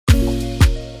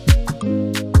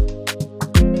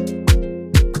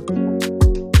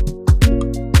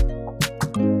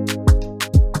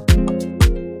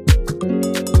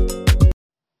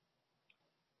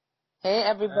Hey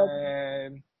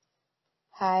everybody.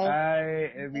 Hi.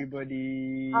 Hi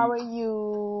everybody. How are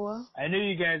you? I know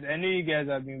you guys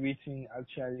have been waiting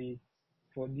actually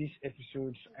for this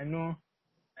episode. I know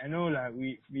like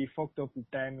we fucked up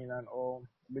with timing and all,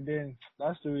 but then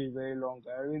that story is very long.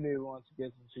 I really want to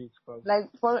get into it because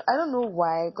I don't know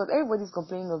why, because everybody's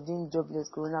complaining of being jobless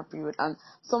Corona period, and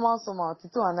somehow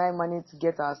Tito and I managed to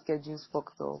get our schedules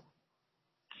fucked up.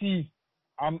 see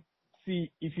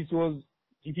if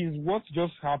it is what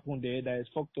just happened there that is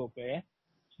fucked up,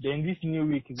 then this new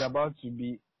week is about to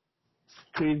be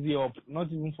crazy up. Not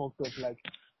even fucked up. Like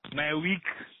my week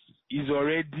is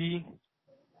already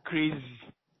crazy.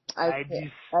 I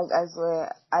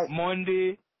swear,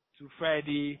 Monday to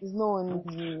Friday. There's no one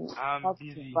you I'm back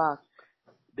busy. to back.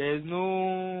 There's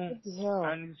no, What the hell?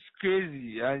 and it's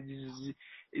crazy. And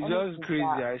it's Honestly, just crazy.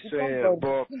 I swear. God,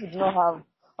 But if we do not have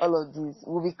all of this,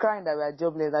 we'll be crying that we are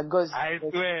jobless. That God, I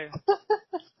swear.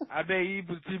 I beg you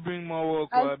to still bring more work.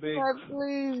 I I beg. swear,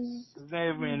 please. It's not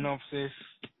even enough, sis.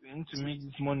 We need to make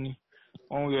this money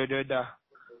one way or the other.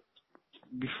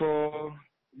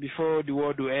 Before the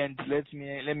world will end, let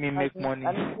me make money.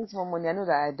 I need more money. I know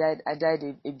that I died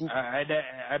a bit.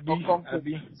 I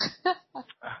be.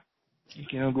 You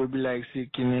cannot go be like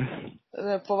sick, killing.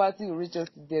 Poverty will reach us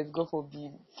to death, God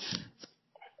forbid.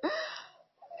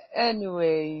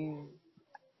 Anyway,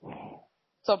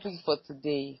 topic for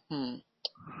today.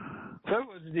 Topic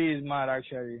for today is mad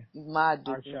actually. Mad.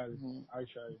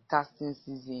 Actually. Casting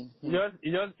season.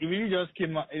 It really just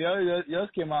came out. It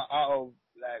just came out of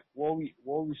like what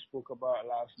we spoke about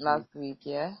last week,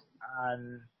 yeah.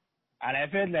 And I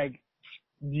felt like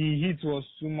the heat was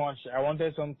too much. I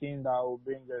wanted something that would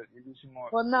bring a little more.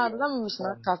 But now, does that mean we should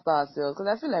not cast ourselves? Because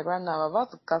I feel like right now we're about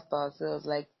to cast ourselves.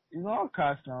 Like, it's not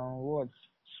cast now. What?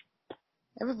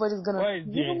 Everybody's gonna. What is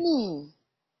even me.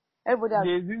 Everybody.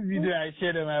 There's this video I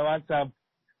shared on my WhatsApp,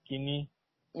 Kini.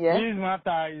 Yeah. This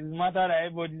matter that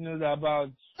everybody knows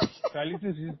about. So I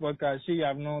listen to this podcast. Sure, you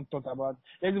have not thought about.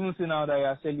 Let's even say now that you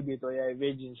are celibate or you are a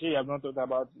virgin. Sure, you have not thought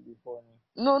about it before.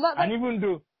 No, and even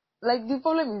though, like, the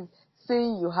problem is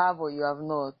saying you have or you have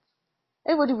not.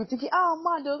 Everybody will think,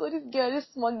 man, there's this girl, this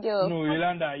small girl. No,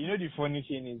 Yolanda, you know the funny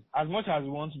thing is, as much as we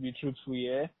want to be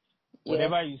truthful,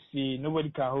 whatever you say, nobody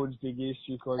can hold it against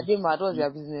you. I didn't matter, what's their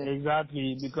business?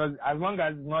 Exactly, because as long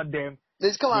as it's not them,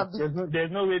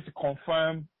 there's no way to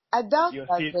confirm your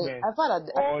statement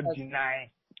or deny.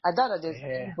 I doubt that there's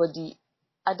anybody.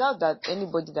 I doubt that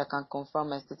anybody that can confirm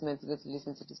my statement is going to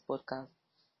listen to this podcast.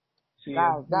 So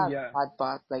that's the bad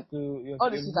part. Like, so all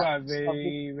the people are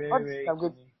very, very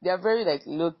good. They are very like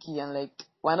low key and like,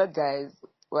 we're not guys.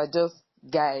 We're just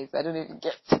guys. I don't even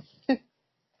get.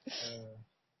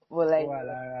 But like,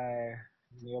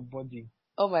 your body.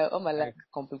 All my life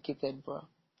complicated, bro.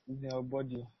 It's your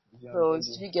body. So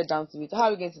should we get down to it? How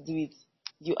are we going to do it?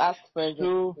 You ask first.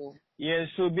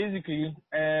 So basically,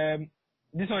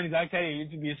 this one is actually a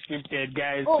little bit scripted,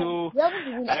 guys. Hold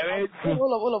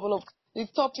up. The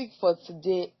topic for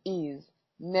today is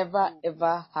Never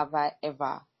Ever Have I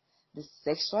Ever. The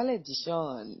sexual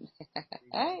edition.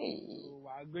 Hey. So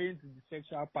we're going to the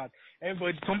sexual part.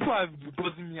 Everybody, some people have been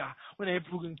buzzing me when I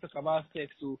people going to talk about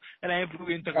sex, and I people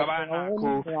going to talk about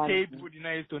knack. Hey, people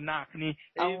deny to knack.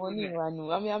 I'm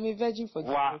a virgin for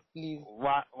Jesus, please.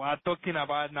 We're talking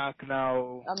about knack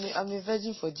now. I'm a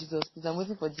virgin for Jesus, please. I'm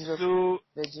waiting for Jesus. So,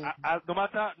 no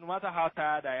matter how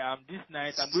tired I am this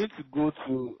night, I'm going to go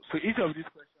to each of these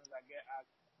questions I get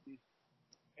asked this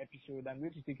episode. I'm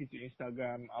going to take it to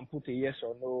Instagram and put a yes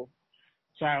or no.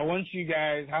 So I want you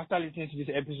guys, after listening to this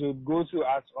episode, go to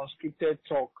 @unscripted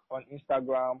talk on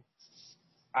Instagram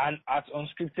and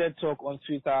 @unscripted talk on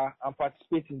Twitter and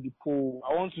participate in the poll.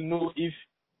 I want to know if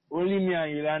only me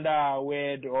and Yolanda are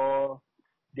weird or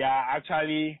there are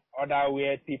actually other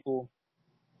weird people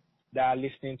that are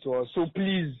listening to us. So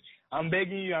please, I'm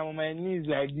begging you, I'm on my knees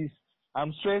like this.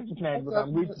 I'm stressed tonight, but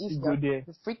I'm going to go there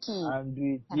and do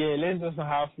it. Yeah, let's just know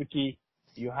how freaky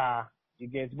you are. You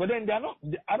get, but then they are not.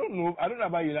 I don't know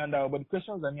about Yolanda, but the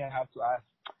questions that I have to ask,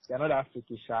 they're not that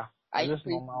freaky, sir. Just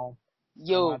normal.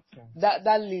 Yo,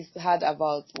 that list had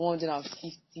about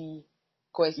 150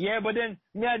 questions. Yeah, but then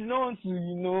I don't want to,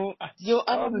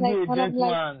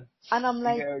 and I'm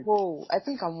like, whoa, I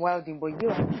think I'm wilding, but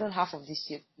I've done half of this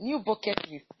shit. New bucket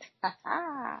list.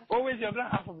 Always, you've done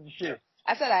half of the shit.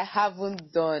 I said I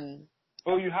haven't done.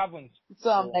 Oh, you haven't?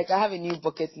 So I'm like, I have a new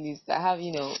bucket list. I have,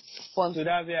 fun. So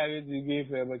that's where I'm going to go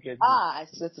for a bucket list. I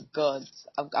swear to God.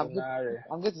 I'm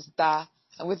going to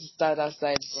start that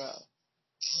side, bro.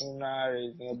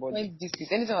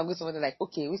 Anytime I'm going somewhere, like,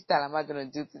 okay, which style am I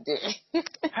going to do today?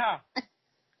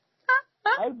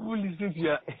 I will listen to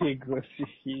your ego.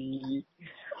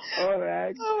 All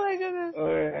right. Oh my goodness.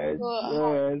 All right. So,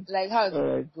 All right. like, how does All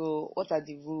it right. go? What are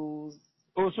the rules?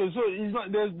 Oh, so it's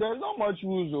not there's not much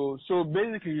rules though. So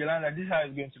basically, Yolanda, this is how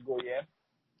it's going to go. Yeah.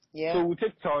 Yeah. So we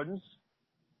take turns.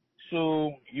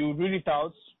 So you read it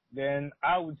out. Then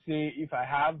I would say if I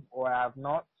have or I have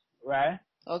not, right?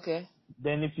 Okay.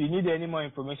 Then if you need any more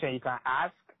information, you can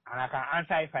ask, and I can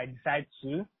answer if I decide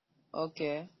to.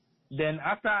 Okay. Then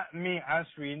after me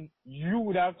answering, you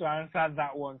would have to answer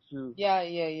that one too. Yeah,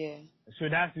 yeah, yeah. So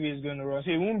that's the way it's going to run.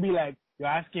 So it won't be like you're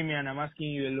asking me and I'm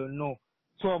asking you alone. No.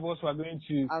 Two of us are going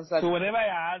to. Answer. So whatever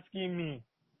you're asking me,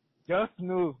 just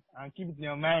know and keep it in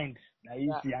your mind that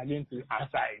you Yeah. are going to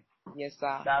answer it. Yes,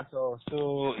 sir. That's all.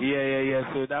 So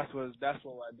yeah. So that's what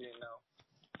we're doing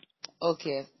now.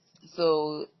 Okay.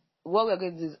 So what we're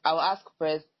going to do is I'll ask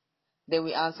first, then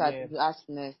we answer. Yeah. You ask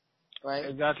next, right?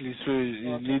 Exactly. So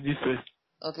Okay. ladies first.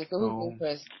 Okay. So who's going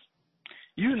first?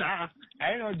 You now.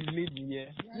 I know the lady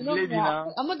here. You know, Lady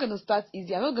now. I'm not gonna start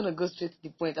easy. I'm not gonna go straight to the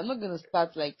point. I'm not gonna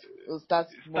start like start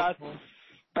small.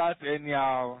 Start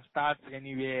anyhow. Start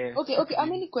anywhere. Okay. How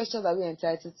many questions are we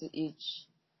entitled to each?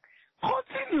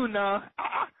 Continue now.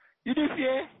 You didn't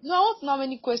hear? No, I want to know how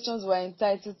many questions we're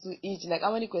entitled to each. Like,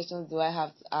 how many questions do I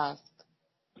have to ask?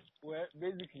 Well,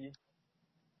 basically,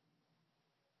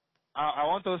 I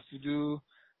want us to do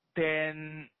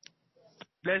 10.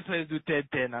 Let's do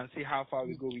 10 and see how far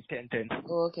we go with 10.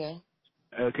 Oh, okay.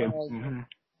 Okay. Right. Mm-hmm.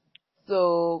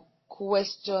 So,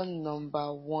 question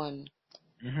number 1.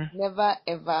 Mm-hmm. Never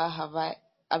ever have I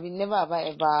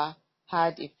ever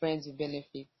had a friend with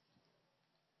benefits.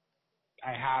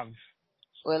 I have.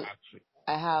 Well, Actually.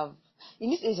 I have.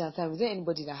 In this age and time, is there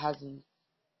anybody that hasn't?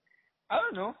 I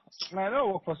don't know. I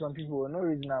don't work for some people. No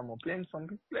reason I'm playing some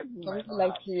people. Some people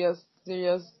like serious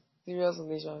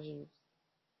relationships.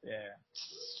 Yeah.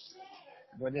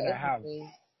 But then I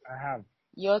have.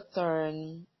 Your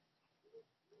turn.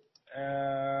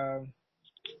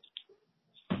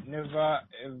 Never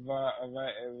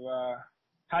ever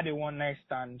had a one night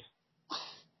stand.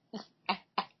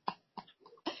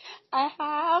 I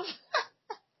have.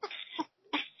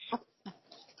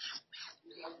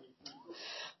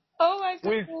 Oh my God.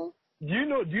 Wait, do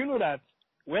you know that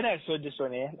when I saw this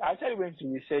one, I actually went to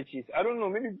research it. I don't know,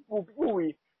 maybe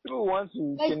people want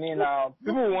to kill me now.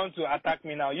 People want to attack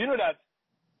me now. You know that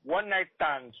one night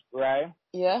stand, right?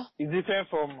 Yeah. Is different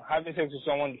from having sex with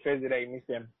someone the first day that you miss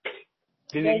them.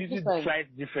 There's a little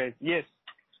slight difference. Yes.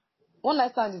 One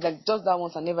night stand is like just that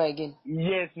once and never again.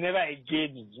 Yes, never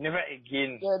again. Never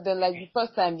again. Yeah, then like the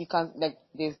first time you can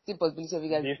there's still possibility of you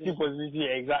guys. There's still possibility,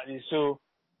 exactly. So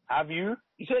have you?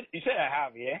 You said I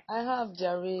have, yeah? I have,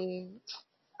 Jerry.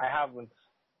 I haven't.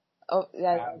 Oh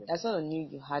yeah, I sort of knew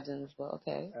you hadn't, but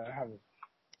okay. I haven't.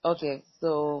 Okay,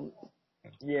 so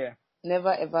yeah.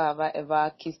 Never ever have I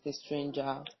ever kissed a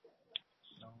stranger.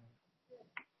 No.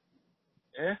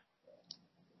 Eh?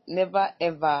 Never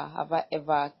ever have I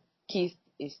ever kissed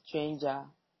a stranger.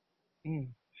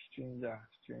 Stranger.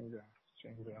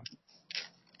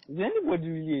 Is anybody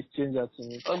really a stranger to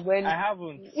me? I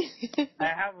haven't.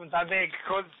 I beg,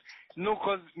 cause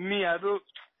me, I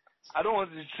don't want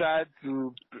to try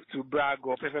to brag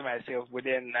or pepper myself, but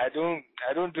then I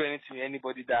don't do anything to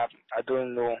anybody that I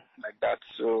don't know like that.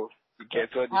 So you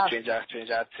get all the stranger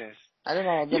things. I don't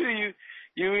know.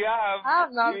 You have.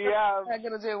 I'm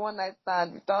gonna do a one night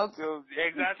stand without. So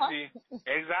exactly.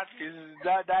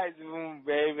 That is even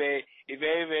very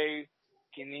very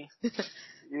skinny.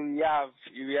 You have.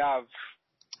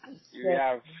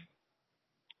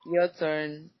 Your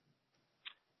turn.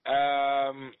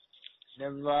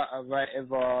 Never have I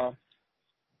ever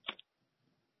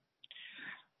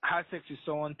had sex with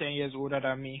someone 10 years older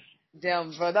than me.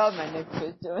 Damn, bro, that was my next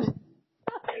question.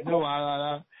 No,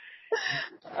 I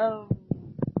have.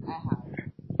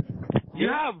 You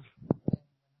have?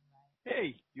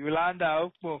 Hey,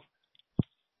 Yolanda,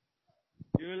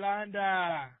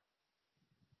 Yolanda.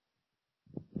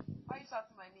 Why you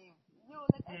shouting my name?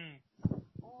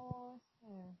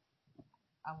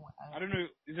 I don't know.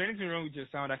 Is there anything wrong with your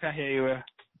sound? I can't hear you well.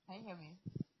 Can you hear me?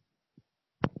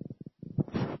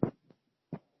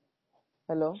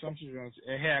 Hello? Something's wrong.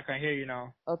 Hey, I can hear you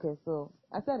now. Okay, so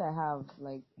I said I have,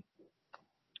 like...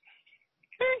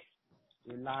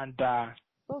 Yolanda.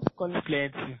 Plenty.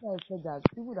 I said that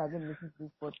people that are going to listen to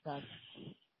this podcast,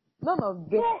 none of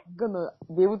them are going to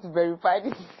be able to verify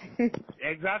this.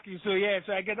 Exactly. So, yeah,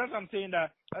 so I guess that's what I'm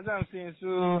saying.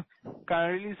 So,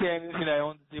 can't really say anything I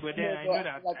want to say, but then I know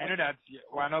that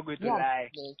we're not going to lie.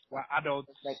 We're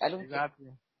adults. Like, I don't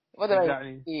exactly. Whatever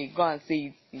you say, go and say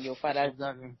it to your father.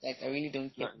 Exactly. Like, I really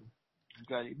don't care.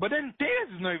 Exactly. But then 10 years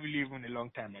is not really even a long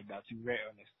time like that, to be very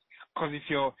honest. Because if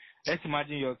let's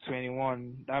imagine you're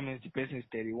 21, that means the person is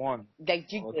 31 Like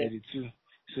or Jesus. 32.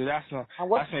 So that's not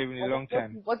even a long what,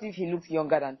 time. what if he looks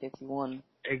younger than 31?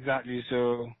 Exactly.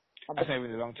 So that's not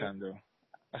even a long time though.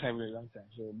 That's not even a long time.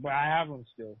 So, but I haven't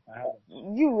still. I haven't.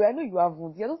 I know you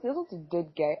haven't. You're not a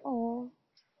dead guy. Oh.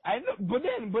 I know, but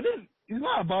then it's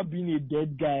not about being a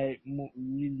dead guy,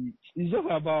 really. It's just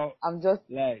about. I'm just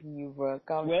like you, bro.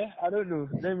 Well, I don't know.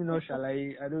 Let me know, shall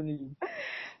I? I don't need.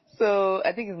 So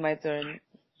I think it's my turn.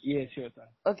 Yes, your turn.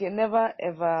 Okay, never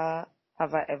ever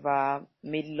have I ever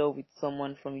made love with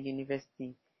someone from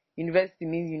university. University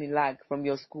means Unilag, from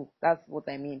your school. That's what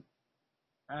I mean.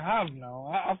 I have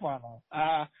now. I have now.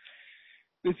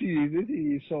 This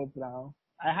is shop now.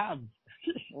 I have.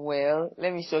 Well,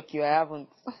 let me shock you. I haven't.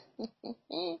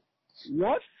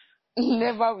 What?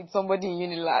 Never with somebody in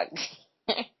Unilag.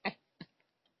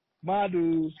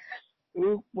 Madu.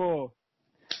 Ukpo.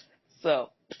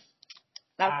 So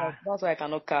that's why I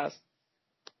cannot cast.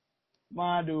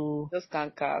 Madu. Just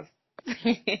can't cast.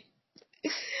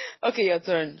 Okay, your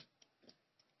turn.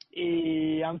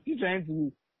 I'm still trying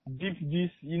to dip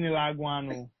this Unilag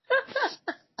one.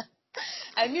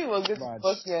 I knew it was going to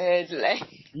bust your head, like.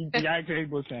 It actually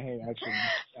bust my head, actually.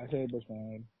 I said it bust my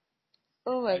head.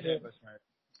 Oh my God.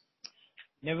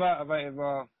 Never have I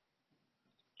ever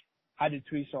had a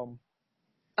threesome.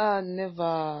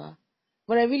 Never.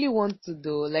 But I really want to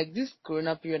though. Like this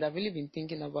Corona period, I've really been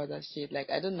thinking about that shit. Like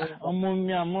I don't know.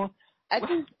 I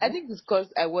think it's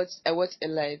because I watch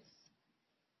Elites,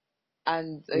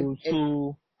 and that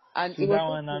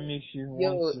one that makes you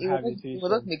want to have a threesome. It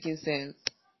was not making sense.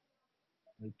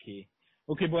 Okay,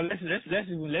 but let's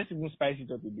even spice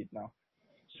it up a bit now.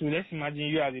 So let's imagine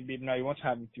you as a babe now. You want to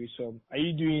have a threesome. Are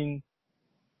you doing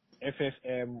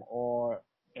FFM or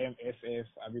MFF?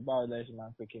 I'll be about that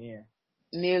man quick here.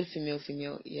 Male, female,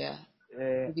 yeah.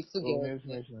 Male, female.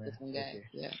 Okay.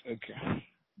 Yeah. Okay.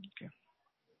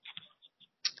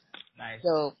 Nice.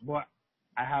 So, but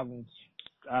I haven't,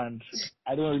 and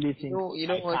I don't really think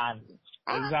I can.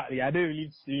 Exactly. I don't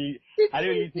really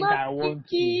think I want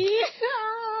to.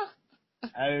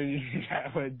 I don't really think I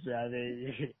want to.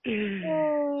 I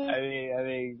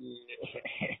mean,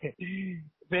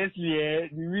 firstly,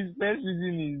 the first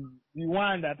reason is the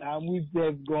one that I'm with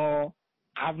just gone.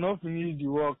 I've not finished the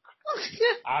work.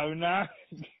 I will now.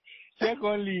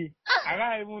 Secondly, I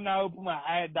can't even now put my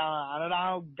eye down.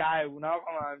 Another guy will now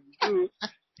come and do.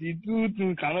 The two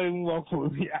things cannot even work for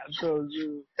me at all.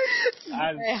 So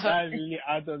that's really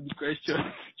out of the question.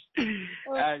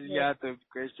 That's really out of the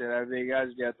question. I think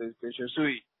that's really out of the question. So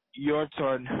your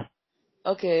turn.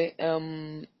 Okay.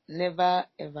 Never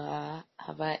ever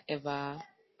have I ever,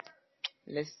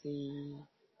 let's see,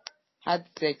 had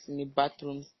sex in a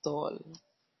bathroom stall.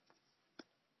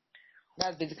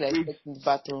 That's basically like sex in the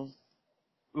bathroom.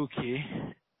 Okay.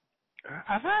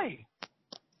 Have I?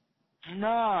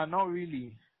 No, not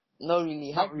really. Not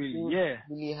really. Not really. Yeah.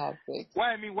 Really have sex.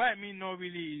 Why I mean not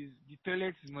really is the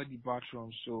toilet is not the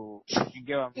bathroom, so you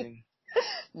get what I mean.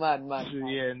 Mad. So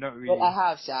yeah, not really. But I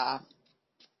have, Sha.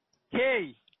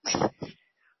 Hey,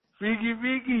 freaky,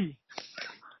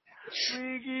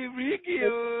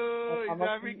 oh, it's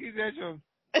a freaky session.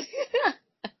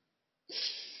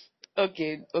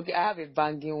 Okay, I have a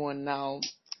banging one now.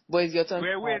 But it's your turn.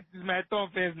 Wait, it's my turn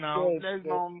first now. Let's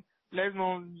know. We're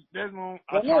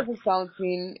not even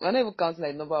counting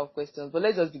like number of questions, but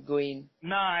let's just be going.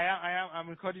 No, I'm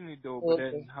recording it though. But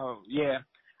then how? Yeah,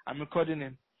 I'm recording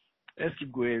it. Let's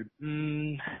keep going.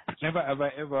 Never have I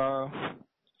ever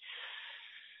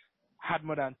had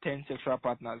more than 10 sexual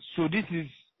partners. So this is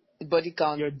body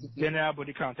count. Your general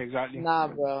body count, exactly. Nah,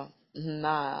 bro.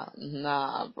 Nah,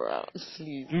 bro.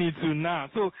 Please. Me too, nah.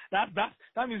 So that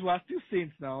means we're still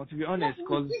saints now, to be honest.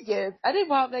 Cause I don't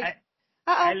even have like.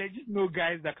 I legit know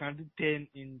guys that can do 10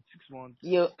 in 6 months.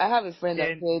 Yo, I have a friend that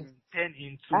said 10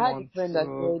 in 2 months. I had a friend that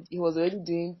said he was already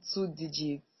doing 2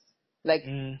 digits, like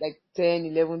 10,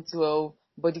 11, 12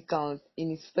 body counts in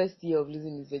his first year of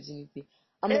losing his virginity.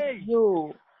 I'm like,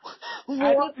 yo,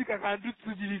 I don't think I can do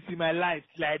 2 digits in my life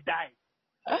till I die.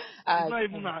 I'm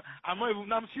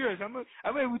serious. I'm not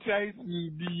even trying to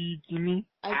be Kimi.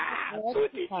 2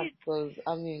 digits. Because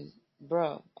I mean,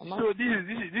 bro. So this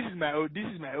is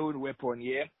my own weapon,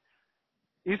 yeah.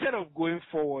 Instead of going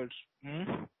forward,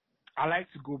 I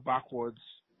like to go backwards.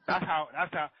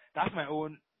 That's my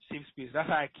own safe space. That's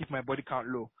how I keep my body count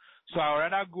low. So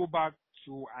I'd rather go back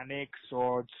to an ex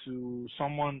or to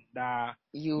someone that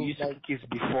you used to kiss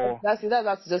before. That's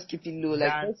to just keep it low,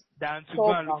 than to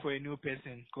go and look for a new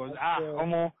person. Cause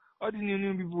all these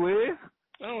new people,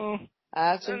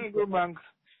 I actually go back.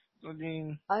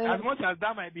 As much as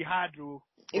that might be hard, though.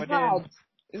 It's not hard.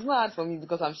 It's not hard for me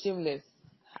because I'm shameless.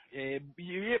 No,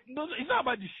 it's not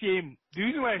about the shame. The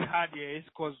reason why it's hard here is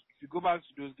because if you go back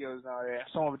to those girls now,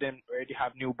 some of them already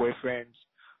have new boyfriends.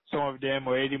 Some of them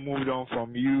already moved on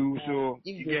from you. So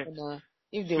if they want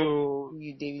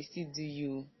you, they will still do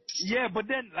you. Yeah, but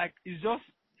then like it's just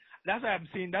that's what I'm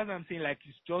saying. Like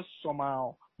it's just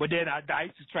somehow. But then I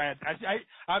used to try it.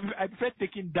 I prefer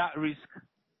taking that risk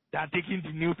than taking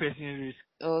the new person's risk.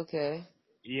 Okay.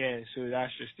 Yeah, so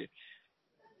that's just it.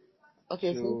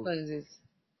 Okay, so which one is it?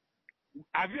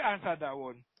 Have you answered that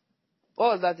one?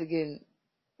 What was that again?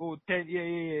 Oh, 10.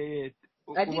 Yeah.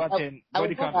 Over 10.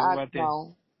 Body count over 10.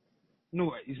 Now.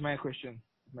 No, it's my question.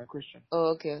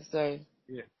 Oh, okay. Sorry.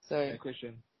 Yeah. Sorry. My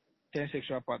question. 10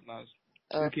 sexual partners.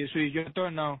 Okay, so it's your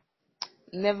turn now.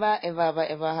 Never,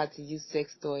 ever had to use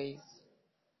sex toys.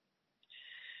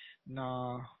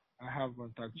 Nah, I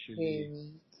haven't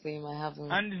actually. Same, I haven't.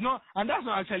 And that's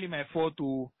not actually my fault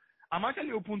too. I'm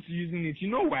actually open to using it. You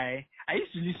know why? I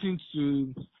used to listen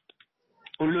to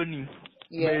Oloni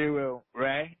very well,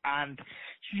 right? And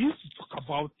she used to talk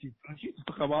about it. And she used to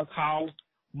talk about how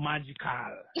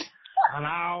magical and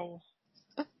how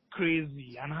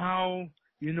crazy and how,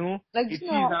 like, it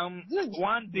is.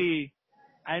 One day,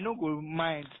 I know go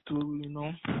mind to,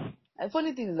 The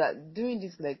funny thing is that during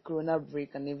this like Corona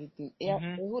break and everything, a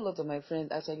whole lot of my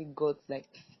friends actually got like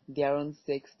their own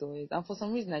sex toys. And for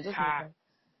some reason, I just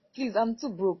please, I'm too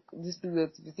broke this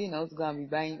period to be saying I want to go and be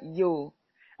buying.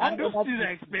 And those things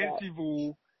are expensive.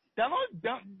 They're not,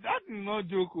 that is not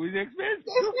joke. It's expensive.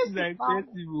 Those things are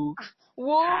expensive.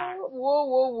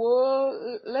 Whoa.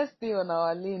 Let's stay on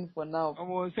our lane for now.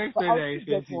 Sex toys are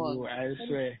expensive. I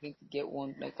swear. I'm going to get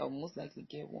one. Like, I'll most likely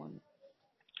get one.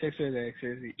 Sex toys are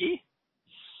expensive.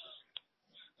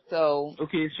 So.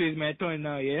 Okay, so it's my turn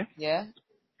now, yeah? Yeah.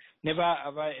 Never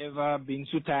have I ever been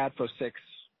too tired for sex.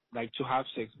 Like to have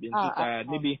sex, been too tired.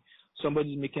 Maybe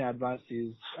somebody's making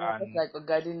advances. It's like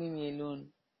gardening me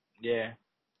alone. Yeah.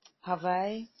 Have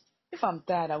I? If I'm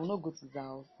tired, I will not go to his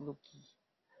house. Loki.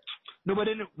 No, but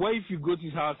then what if you go to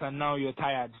his house and now you're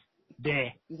tired?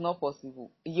 There. It's not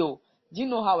possible. Do you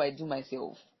know how I do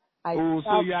myself? So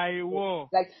you are a war.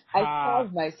 Like, I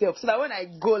carve myself so that when I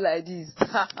go like this,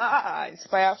 it's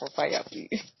fire for fire,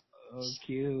 please.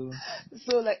 Okay.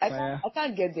 So like I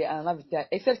can't get there and not be tired,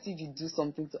 except if you do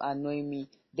something to annoy me.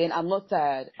 Then I'm not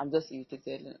tired. I'm just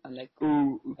irritated. I'm like,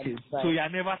 oh, okay. So you're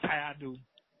never tired though.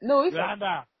 No, if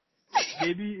Yolanda,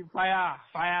 baby, fire.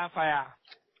 I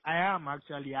have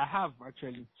actually. It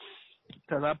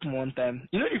has happened one time.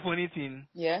 You know the funny thing?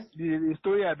 Yeah. The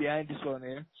story behind this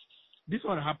one, this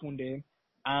one happened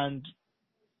and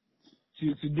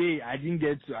till today I didn't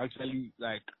get to actually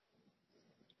like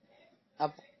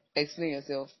explain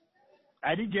yourself.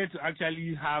 I didn't get to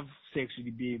actually have sex with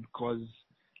the babe because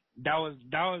that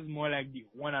was more like the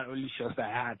one and only shot I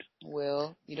had.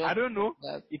 Well, I don't know.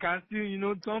 You can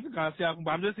still, something can still happen,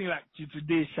 but I'm just saying like till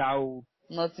today,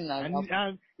 nothing has happened.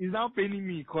 And it's now paining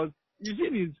me because the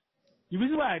thing is, the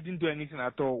reason why I didn't do anything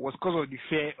at all was because of the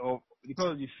fear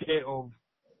of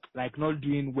like not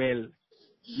doing well.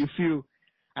 You feel,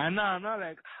 and now I'm not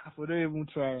like I don't even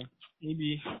try.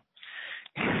 Maybe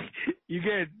you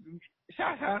get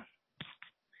Shasha.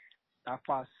 That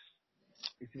pass.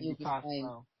 It's in the past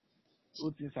now.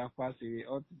 All things have passed away.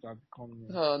 All things have become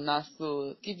new. Oh, nah,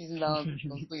 so keep using that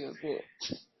one for yourself.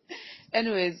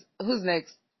 Anyways, who's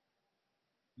next?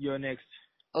 You're next.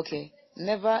 Okay.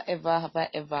 Never ever have I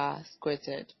ever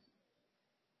squirted.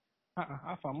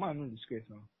 Half a man no squirt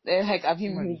now. Like, have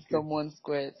you made someone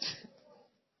squirt?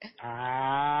 You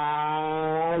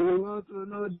want to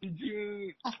know the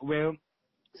G? Well,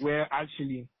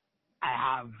 actually, I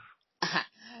have.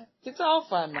 It's all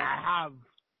fun now. I have.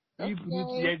 Okay. You need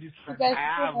to hear this one. I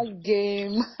have.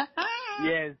 Game.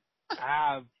 Yes,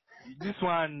 I have. This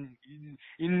one,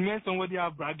 it means somebody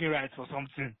have bragging rights for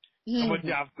something. Somebody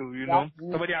have to,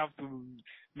 somebody have to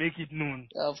make it known.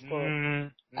 Of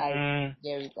course. I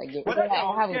get it. But I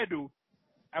was scared though.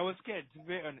 I was scared, to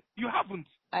be honest. You haven't.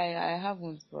 I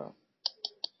haven't, bro.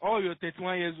 All your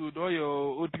 31 years old, all your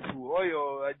old people, all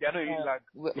your, they're not really like,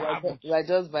 we're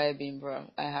just vibing,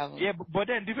 bro. I haven't. Yeah, but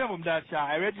then different from that,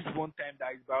 I read this one time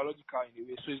that it's biological in a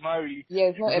way, so it's not really,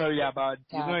 it's not really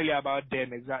about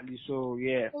them exactly, so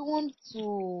yeah. I want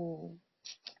to.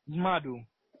 It's mad though.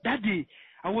 That day,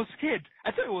 I was scared.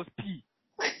 I thought it was pee.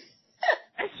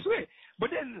 I swear. But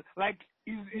then, like,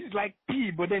 it's like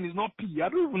pee, but then it's not pee. I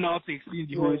don't even know how to explain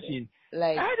the whole thing.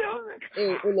 Like, I don't.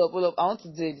 hey, hold up. I want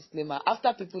to do a disclaimer.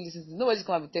 After people listen to, nobody's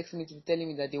going to be texting me to be telling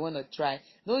me that they want to try.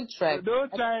 Don't try.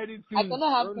 Don't try anything. I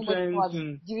cannot have somebody who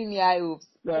is giving me high hopes.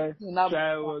 Try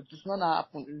what? It's not gonna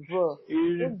happen, bro.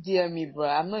 Don't dear me, bro.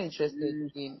 I'm not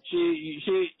interested in.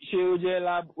 She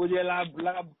lab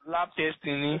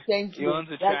testing. Thank you. You want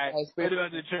to try? You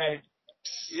want to try?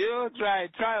 You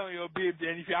try on your babe.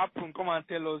 Then if you happen, come and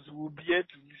tell us. We'll be here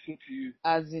to listen to you.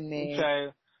 As in,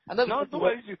 try. No, don't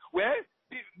worry. Well,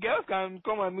 girls can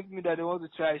come and meet me that they want to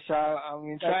try. I'm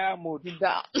in trial mode.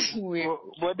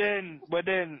 But then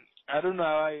I don't know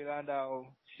how I land out.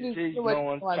 She says no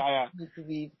one try. To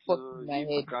be fucking my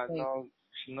head.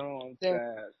 No one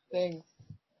try. Thanks.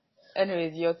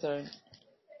 Anyways, your turn.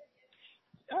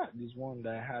 Yeah, this one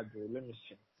that I had, bro. Let me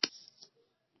see.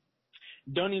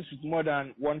 Done it with more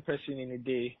than one person in a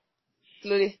day.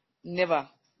 Slowly, never.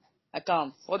 I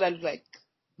can't. What do I look like?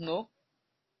 No.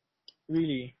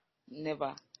 Really?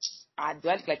 Never. Do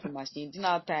I look like a machine? Do you know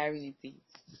how tiring it is?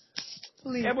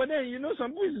 Please. Yeah, but then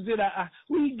some people used to say that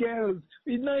we girls,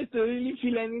 it's nice to really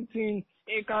feel anything.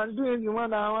 You can do it more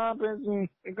than one person.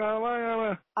 You can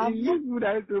it's good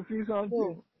that to feel something.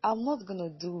 No, I'm not gonna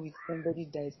do with somebody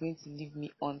that is going to leave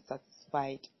me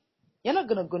unsatisfied. You're not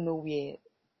gonna go nowhere.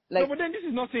 No, but then this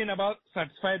is not saying about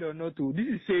satisfied or not. This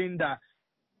is saying that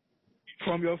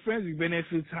from your friends with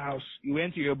benefits house, you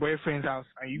went to your boyfriend's house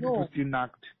and you people still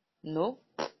knocked. No.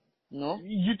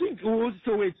 You think?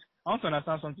 So wait. I want to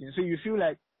understand something. So you feel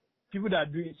like people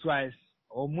that do it twice,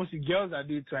 or mostly girls that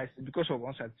do it twice, because of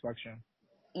unsatisfaction?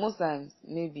 Most times,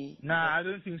 maybe. Nah, I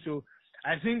don't think so.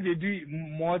 I think they do it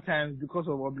more times because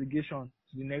of obligation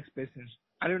to the next person.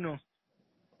 I don't know.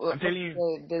 I'm telling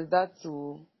you. There's that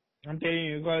too. I'm telling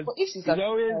you because but if she's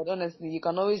satisfied, honestly, you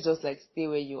can always just stay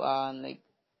where you are and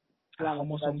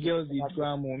almost some girls they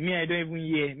drama. Me, I don't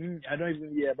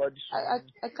even hear about this one.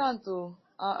 I can't too.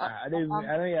 I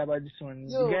don't hear about this one.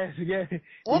 Yo, the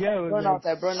guy was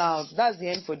I burn out. That's the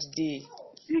end for the day.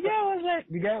 The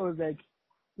guy was like,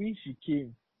 when she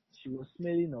came, she was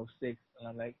smelling of sex, and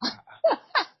I'm like,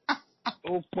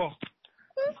 oh, fuck.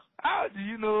 How do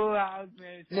you know how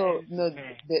smells? No,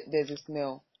 there's a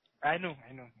smell. I know.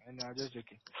 I'm just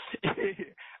joking.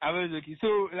 I'm just joking.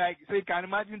 So you can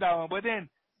imagine that one. But then,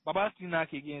 Baba still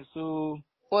knock again. So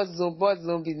what's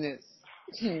zone business?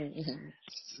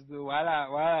 So while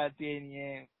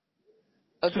okay.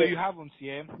 So you haven't,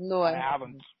 yeah? No, I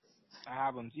haven't.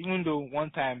 Even though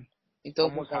one time it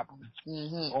almost happened.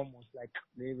 Mm-hmm. Almost like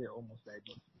this.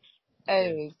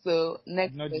 Anyway, so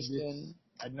next question.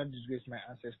 I did not disgrace my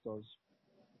ancestors.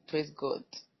 Praise God.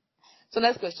 So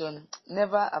next question.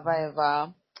 Never have I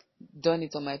ever done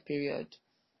it on my period.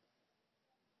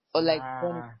 Or done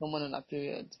it with someone on a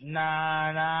period.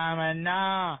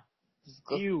 Nah.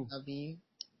 You.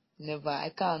 Never. I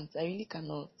can't. I really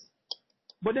cannot.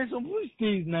 But then some people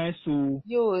say it's nice to.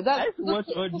 Yo, I used to watch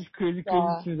all these crazy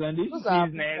things and they say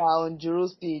it's nice. On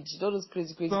Jero's page. All those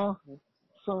crazy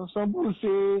So some people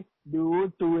say the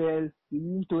old towel, the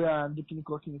new towel and the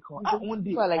clinical. One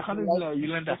day, I can't even lie,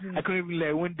 Yolanda. I can't even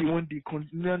lie. One day,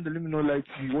 Yolanda, let me not lie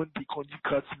to you. One day, Konji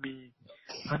cut me.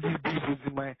 And this babe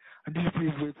was and this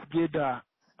babe were together.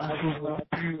 And it was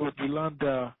my period,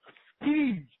 Yolanda.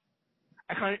 Hey!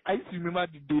 I used to remember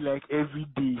the day every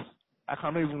day. I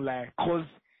cannot even lie. Cause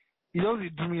it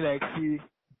doesn't do me see,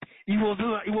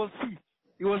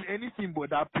 it was anything but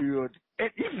that period.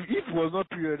 And if it was not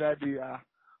period that day,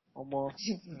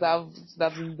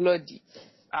 that's been bloody.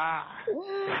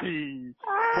 See.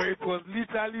 But it was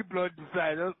literally bloody. So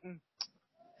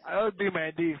I just do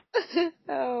my day.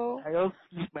 Oh. I just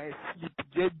sleep my sleep.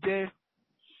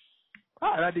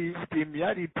 That day pay me. No,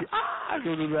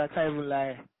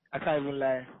 I can't even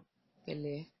lie.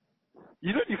 Really?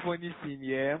 You know the funny thing,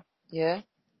 yeah? Yeah.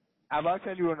 I've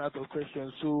actually run out of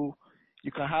questions, so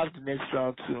you can have the next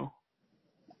round too.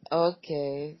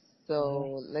 Okay,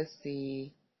 so let's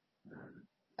see.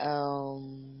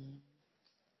 One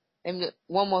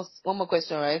more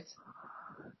question, right?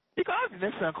 You can have the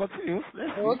next round. Continue.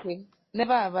 Let's see. Okay.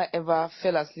 Never have I ever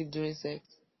fell asleep during sex.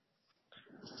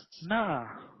 Nah.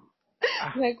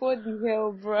 What the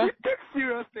hell, bro? You take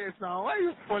seriousness now. Why are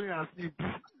you falling asleep?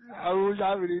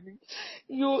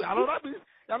 You're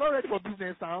not ready for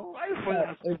business now. Why are you falling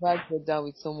asleep? If I get down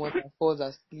with someone that falls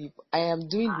asleep, I am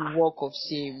doing the walk of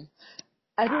shame.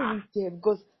 I don't even care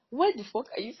because why the fuck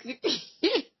are you sleeping?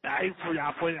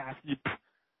 You're falling asleep.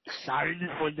 You're really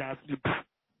falling asleep.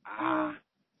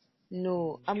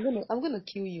 No, I'm gonna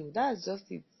kill you. That's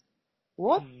just it.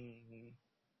 What?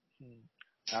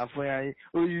 That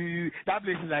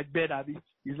place is like bed, Abby.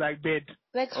 It's like bed.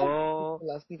 Like how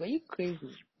people asleep? Are you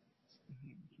crazy?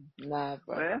 Nah,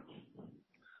 bro. Well,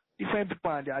 different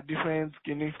people and they are different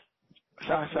skinny.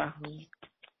 Sha.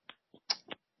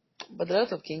 But a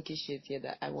lot of kinky shit here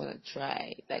that I wanna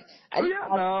try. Like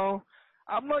no.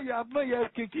 I'm not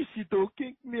yet kinky shit to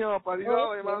kink me up.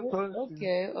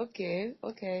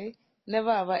 Okay.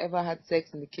 Never have I ever had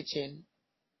sex in the kitchen.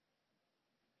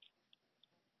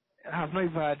 I have not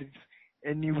even had it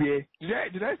anywhere.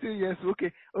 Did I say yes?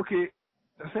 Okay.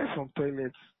 Aside from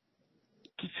toilets,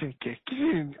 kitchen.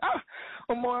 Kitchen.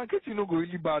 My kitchen no go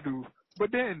really bad though.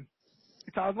 But then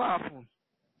it has not happened.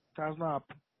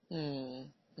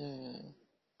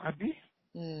 Abi?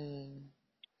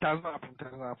 It has not happened.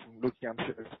 Look, I'm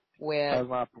sure. Well, it has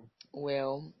not happened.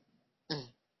 Well,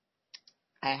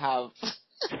 I have.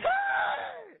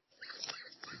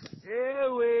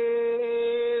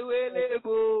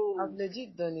 I've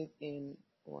legit done it in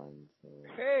one.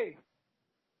 Hey,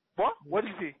 what? What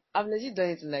did you say? I've legit done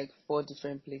it in like 4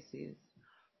 different places.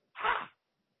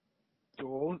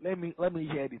 So let me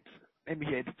hear it.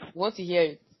 Want to hear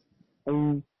it?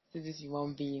 To this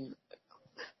human being.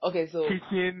 Okay, so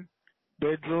kitchen,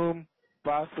 bedroom,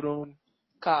 bathroom,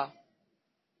 car.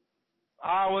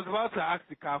 I was about to ask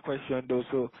the car question though,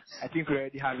 so I think we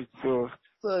already have it. So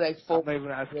like 4. I'm not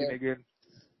even asking again.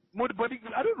 But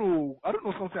I don't know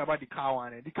something about the car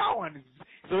one. The car one is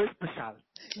very special.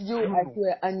 I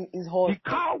swear, and it's hot. The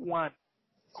car one,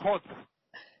 hot.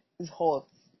 It's hot.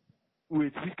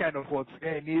 Wait, which kind of hot?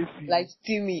 Like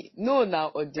steamy. No,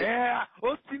 now or day. Yeah,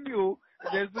 steamy. Oh,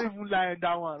 there's no even lie in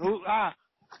that one.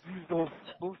 Jesus,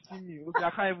 steamy. Okay, I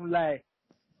can't even lie.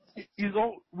 It's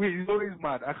always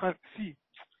mad. I can't see.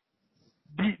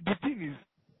 The thing is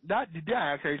that the day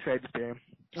I actually tried it,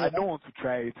 I don't want to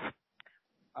try it.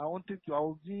 I was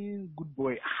being good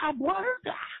boy.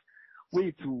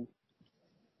 Wait, school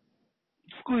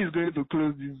is going to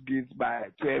close these gates by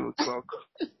 12 o'clock.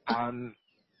 And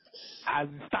as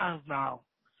it stands now,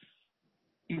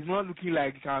 it's not looking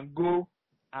like you can go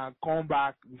and come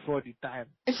back before the time.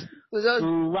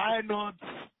 So why not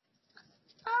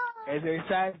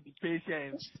exercise the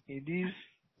patience in this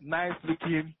nice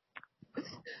looking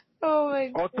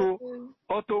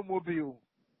automobile?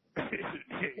 Just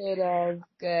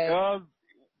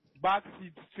back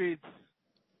seat straight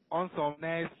on some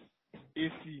nice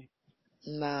AC.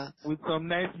 With some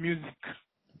nice music.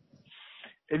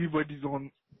 Everybody is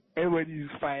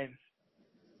fine.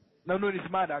 No, it's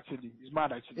mad actually.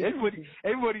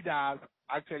 Everybody that has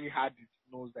actually had it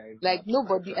knows that it's like mad.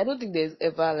 Nobody. I don't think there's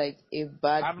ever like a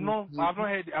bad. I've not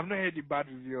heard the bad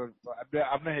review.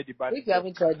 I've not heard the bad. If you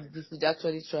haven't tried it, you should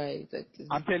actually try it.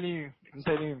 I'm telling you.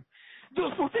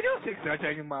 Those spontaneous sex is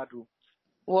actually mad though.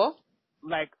 What?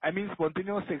 Like, I mean,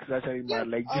 spontaneous sex is actually mad.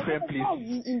 Like different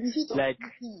places. Like,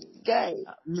 guys,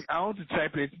 I want to try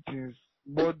plenty things,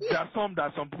 but there are some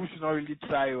that some people should not really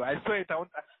try. I saw it.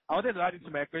 I wanted to add it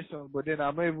to my questions, but then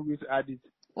I'm not even going to add it.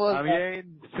 I'm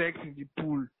hearing sex in the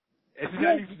pool,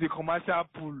 especially if it's a commercial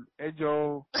pool.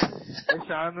 Imagine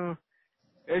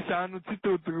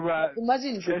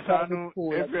if it's a private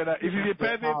pool. If it's a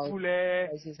private pool,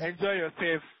 enjoy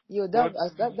yourself. Yo,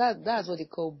 that's what they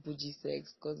call bougie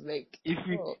sex. Cause like, if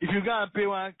you go and pay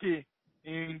 1K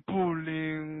in pool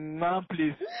in one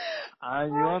place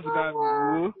and you want to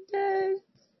go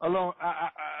along,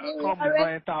 come not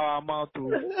enter our mouth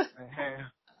too.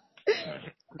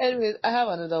 Anyways, I have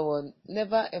another one.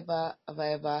 Never ever have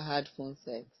I ever had phone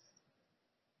sex.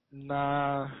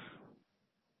 Nah.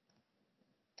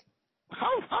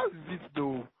 How is it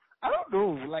though? I don't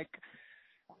know. Like,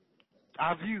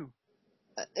 have you?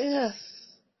 Yes.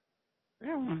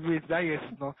 Wait, that yes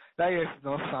does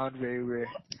not sound very well.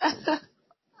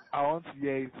 I want to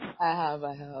hear it. I have.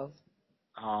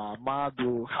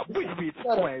 Mado. Wait, it's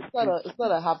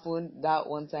not a happened that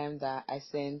one time that I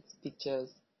sent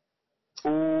pictures.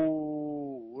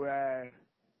 Oh, right.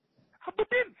 But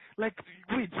then, like,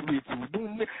 wait. I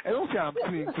don't say I'm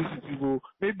too inquisitive.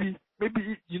 Maybe,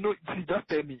 see, just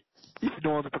tell me. If you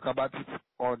don't want to talk about it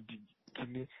on the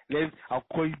kidney, I'll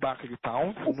call you back later. I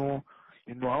want to know, I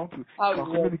want to,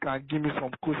 maybe you can give me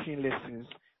some coaching lessons.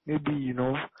 Maybe,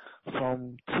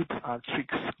 some tips and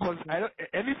tricks. Because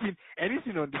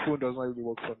anything on the phone does not really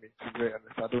work for me, to be very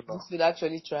honest. I don't know. You should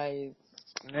actually try it.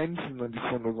 Anything on the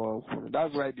phone does not work for me.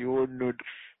 That's why the whole node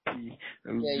P.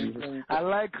 I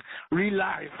like real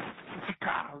life,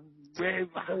 physical,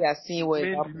 wherever. You are seeing what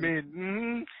is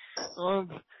happening. I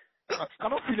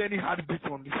cannot feel any heartbeat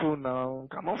on the phone now.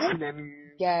 Cannot feel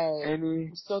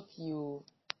any. Shock you.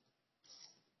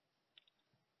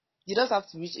 You just have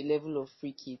to reach a level of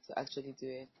freaky to actually do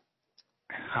it.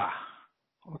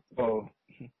 Oh.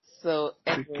 So,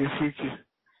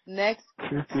 next,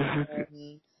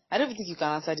 I don't think you can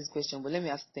answer this question, but let me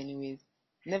ask it anyways.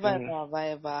 Never ever have I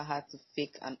ever had to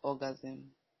fake an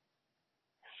orgasm.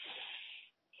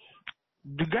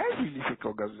 Do guys really fake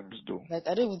orgasms though? Like,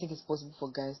 I don't even think it's possible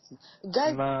for guys to.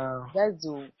 Guys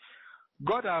do.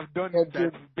 God have done it.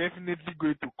 That's definitely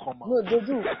going to come out. No, they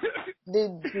do. They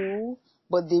do,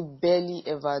 but they barely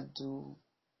ever do.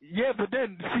 Yeah, but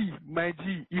then see, my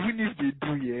G, even if they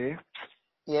do,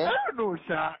 I don't know,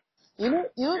 Sha. You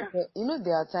know,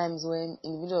 there are times when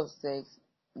in the middle of sex,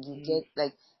 you get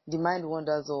like the mind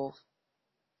wanders off.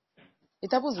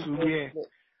 It happens with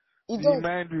the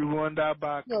mind will wander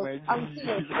back. No, I'm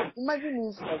serious.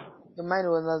 Imagine if like the mind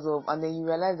wanders off and then you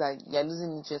realize that you're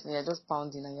losing interest and you're just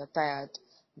pounding and you're tired.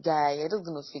 Guy, you're just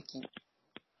gonna fake it.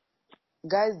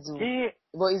 Guys do,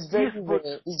 but it's very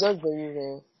rare. It's just very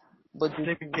rare. But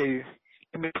let me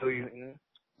tell you.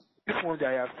 This one that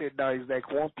I have said now is like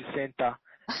 1%.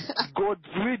 God,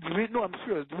 no, I'm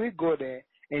serious. The way God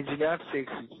engineered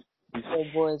sex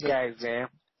with guys,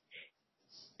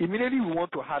 immediately we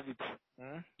want to have it,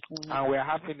 and we're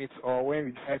having it, or when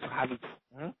we try to have it,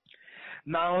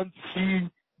 now see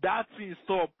that thing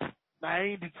stop. Now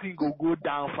the thing go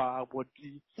down for our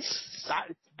body.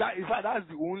 That's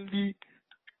the only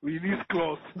release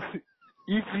clause.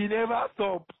 If he never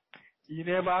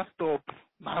stop,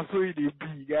 Now so it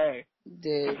be guy.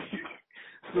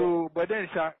 So, but then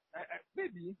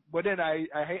maybe. But then I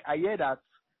hear that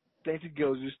plenty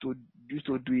girls used to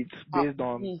do it based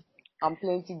on. I'm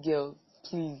plenty girls,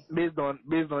 please. Based on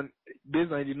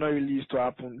it did not really used to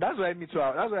happen. That's why That's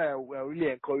why I really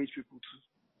encourage people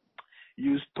to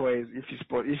use toys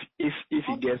if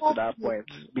it gets to that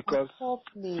point, because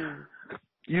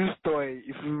use toy.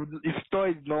 If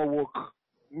toy did not work,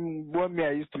 what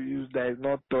I used to use that is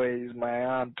not toy is my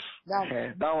hand.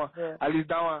 That one, at least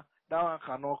that one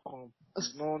cannot come.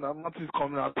 No, nothing's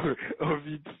coming out of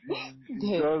it. It's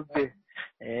just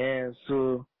there.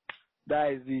 So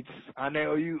that is it. And then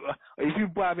if you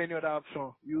have any other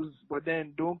option, use. But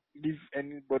then don't leave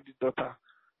anybody's daughter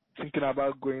thinking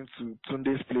about going to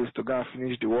Tunde's place to go and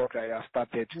finish the work that you have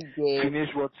started. Finish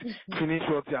what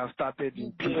you have started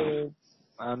in peace.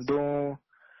 And don't.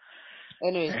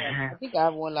 Anyways, I think I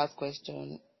have one last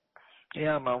question.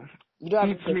 Yeah, ma'am. You don't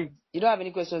have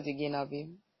any questions again, Abi?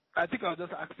 I think I'll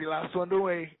just ask the last one. Don't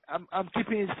worry. I'm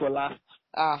keeping it for last.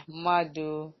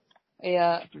 Mado.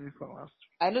 Yeah. Keeping it for last.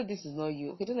 I know this is not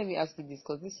you. Okay, don't let me ask you this,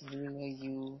 because this is really not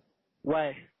you.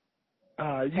 Why?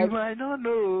 You might not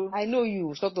know. I know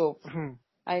you. Shut up.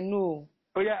 I know.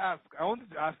 Oh yeah, ask. I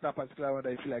wanted to ask that particular one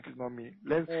that I feel like it's not me.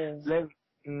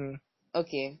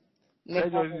 Okay.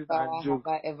 Never have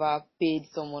I ever paid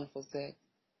someone for sex.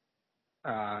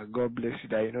 God bless you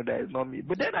that you know that it's not me.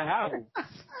 But then I have.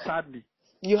 Sadly.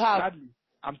 You have? Sadly.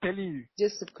 I'm telling you.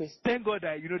 Just Christ. Thank God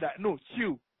that you know that. No,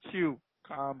 chill.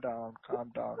 Calm down.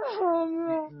 Oh,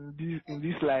 no. In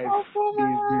this life,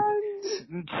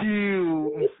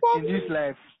 chill. In this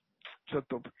life,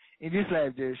 shut up. In this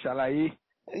life, there's shalaye.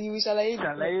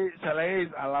 Shalaye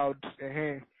is allowed.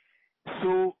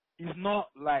 So it's not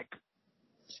like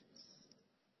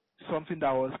something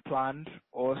that was planned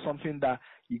or something that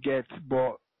you get,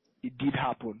 but it did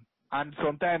happen. And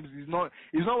sometimes it's not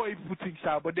what people think,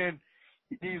 but then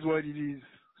it is what it is.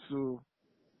 So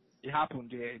it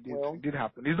happened. Yeah, it did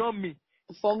happen. It's not me.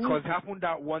 Because it happened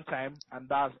that one time, and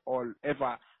that's all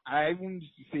ever. I even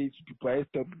used to say to people, I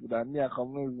tell people that me, I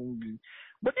cannot even be.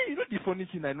 But then, you know the funny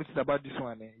thing I noticed about this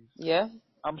one is,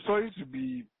 I'm sorry to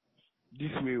be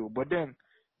this way, but then,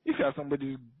 if you are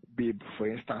somebody's babe, for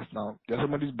instance, now, you're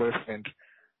somebody's boyfriend,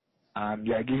 and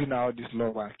you are giving out this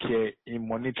love and care in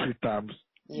monetary terms,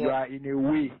 you are in a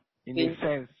way, in a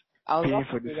sense, paying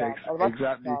for the sex.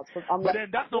 Exactly. But then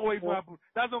that's not what even happened.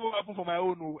 That's not what happened for my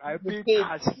own. I paid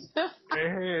cash.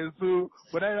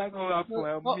 But that's not what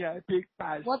happened for me. I paid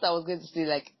cash. What I was going to say,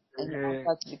 like, and the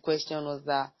answer to the question was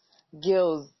that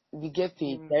girls, we get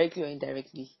paid directly or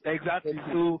indirectly. Exactly.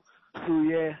 So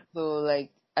yeah. So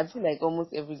like, I feel like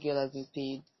almost every girl has been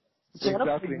paid. She might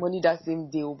not pay money that same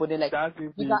day, but then like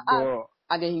you can ask,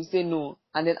 and then he say no,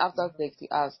 and then after sex you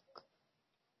ask,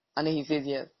 and then he says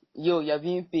yes. Yo, you're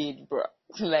being paid, bro.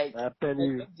 Like, I tell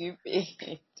you. Being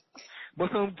paid.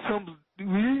 But some we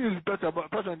need to touch on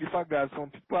the fact that some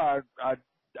people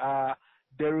are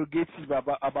derogative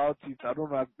about it. I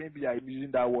don't know. Maybe I'm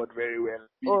using that word very well.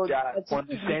 They are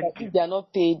condescending. If they are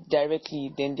not paid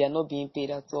directly, then they are not being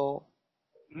paid at all.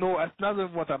 No, that's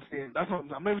not what I'm saying. I'm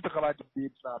not even talking about the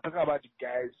babes now. I'm talking about the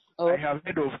guys. I have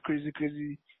heard of crazy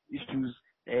issues.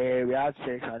 We had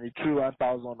sex and he threw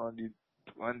 1,000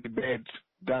 on the bed.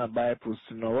 Go and buy post.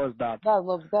 What's that? That's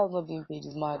not being paid.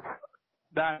 It's mad.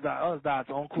 That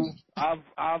uncle.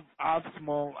 Have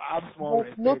small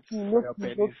respect for your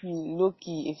pennies. Low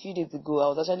key, a few days ago, I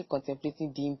was actually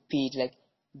contemplating being paid like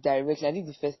directly. I think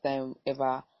the first time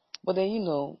ever. But then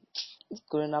this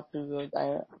Corona period,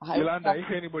 Yolanda,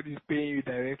 if anybody is paying you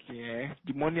directly,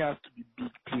 the money has to be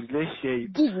big. Please, let's share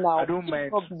it. Big now. I don't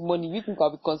mind. Not big money. You think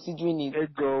I'll be considering it? Hey,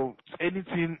 girl,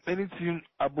 anything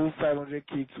above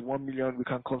 500k to 1 million, we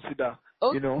can consider.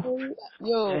 Okay. You know.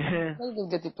 Let's just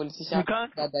get a politician.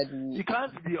 You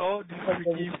can't be all this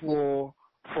tricky for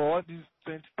all these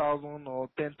 20,000 or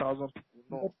 10,000 people.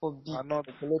 No, we're not.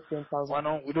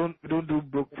 We don't do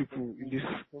broke people in this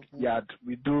yard.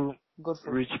 We do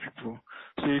rich people.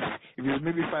 So if it's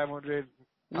maybe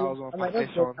 500,000 per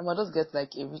session, I might just get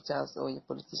like a rich house or a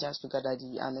politician sugar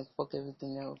daddy and like fuck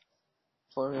everything else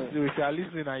for real. So if you are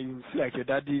listening and you feel like your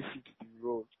daddy fit the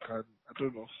role, I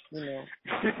don't know.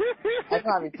 I don't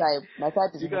have a type. My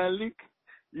type is. You can link.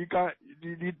 You can.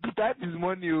 The type is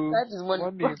money. Type is money.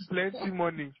 Money, plenty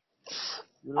money.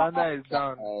 Yolanda is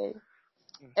down.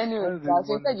 Anyway, so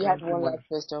you said you had one last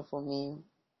question for me.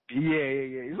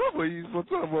 Yeah. It's not for you. It's for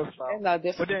two of us now.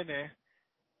 But then,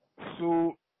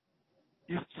 so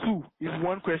it's two. It's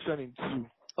one question in two.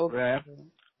 Okay. Right?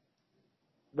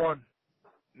 One.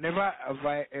 Never have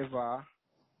I ever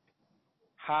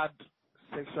had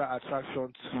sexual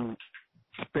attraction to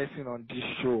the person on this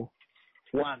show.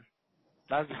 One.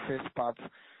 That's the first part.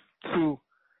 Two.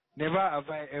 Never have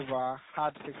I ever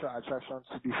had sexual attraction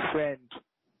to the friend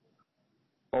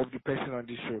of the person on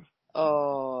this show.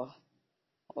 Oh,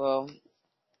 well,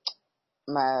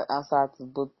 my answer to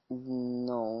both is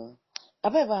no.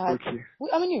 Have I ever had? Okay.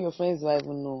 How many of your friends do I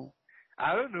even know?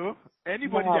 I don't know.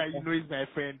 Anybody that you know is my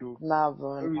friend, though. Nah,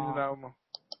 bro.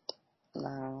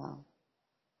 Nah.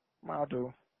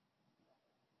 Mado.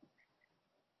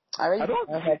 I already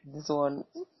answered this one.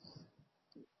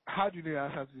 How do you know your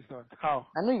answer to this one? How?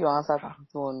 I know your answer to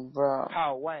this one, bro.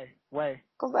 How? Why?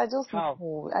 Because I just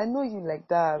know. I know you like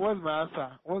that. What's my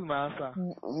answer?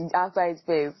 Answer it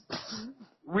first.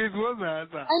 Wait, what's my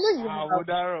answer? I know you have.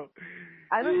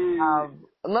 I know you have.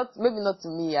 Maybe not to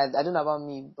me. I don't know about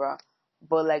me, bro.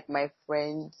 But like my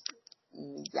friends,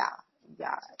 yeah.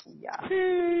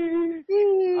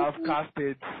 I've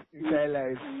casted inside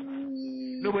life.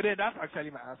 No, but then that's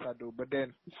actually my answer though. But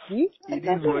then it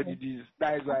is what it is.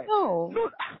 That is why. No,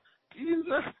 it is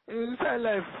not inside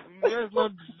life.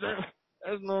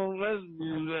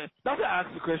 That's why I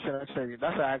asked the question actually.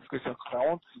 That's why I asked the question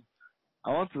because I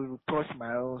want to touch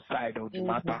my own side of the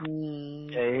matter.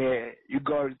 Yeah, you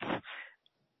got it.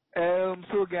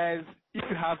 So guys, if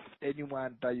you have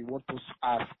anyone that you want to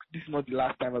ask, this is not the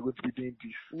last time we're going to be doing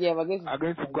this. Yeah, we're going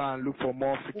to go and look for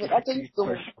more actually so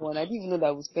much fun. I didn't even know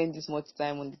that we spend this much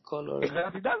time on the call already.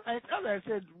 Exactly. That's as I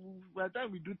said, by the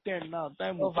time we do 10 now,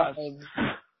 time will pass.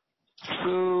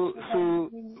 So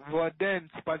but then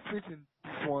participating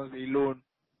this one alone,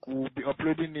 we'll be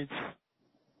uploading it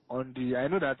on the. I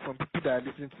know that some people that are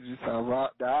listening to this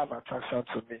they have attraction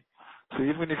to me. So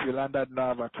even if Yolanda now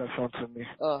have attraction to me,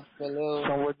 hello.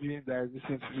 Somebody that is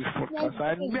listening to this podcast,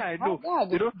 I know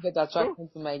they don't get attraction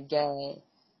to my guy.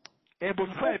 But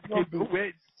before I became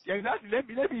exactly,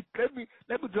 let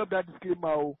me drop that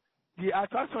disclaimer. The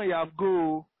attraction you have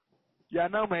go, you are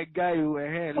now my guy.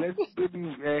 Let's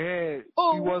baby. It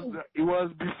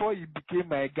was before you became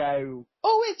my guy.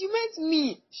 Oh wait, you meant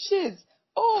me? Shit.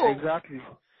 Oh. Exactly.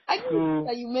 I knew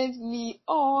that you meant me.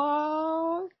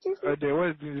 Oh. Okay, what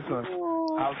is this one?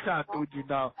 I've sure told you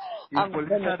now. It's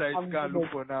politician that you can look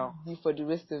for now. For the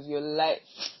rest of your life.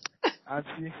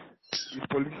 Auntie, it's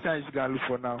politician you can look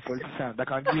for now. Politician that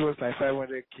can give us like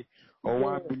 500k or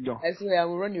 1 billion. I swear I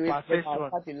will run away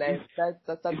from happy life. That's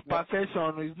it's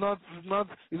perception. It's not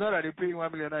that they pay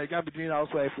 1 million now. You can't be doing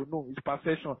housewife. No, it's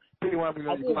perception. Pay 1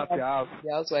 million, you come at your house.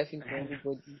 The housewife for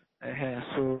everybody.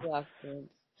 So.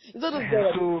 It's not those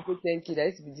girls that pay 10k that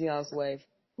used to be doing housewife.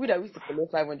 We that used to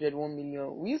collect 500, 1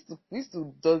 million. We used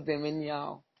to do them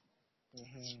anyhow.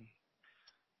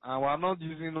 And we're not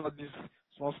using all this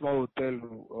small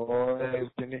hotel or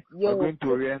anything. We're going to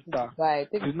Oriental.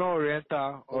 It's not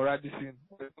Oriental or Radisson.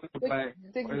 We're going to buy.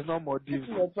 It's not Maldives. Take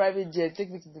me to a private jet. Take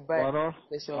me to Dubai.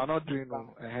 We're not doing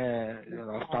no. You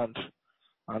understand?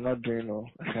 I'm not doing no.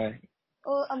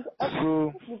 Oh, I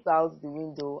looked out the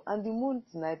window and the moon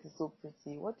tonight is so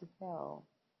pretty. What the hell?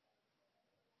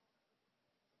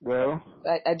 Well,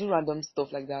 I do random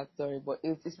stuff like that. Sorry, but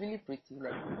it's really pretty,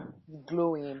 like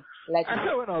glowing. Like I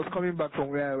said when I was coming back from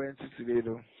where I went to today,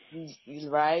 though.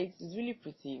 Right, it's really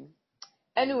pretty.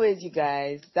 Anyways, you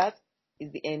guys, that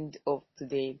is the end of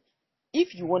today.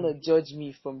 If you want to judge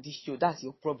me from this show, that's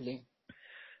your problem.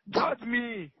 Judge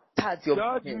me. That's your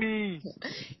Judge business. me.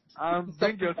 And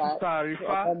bring your sister.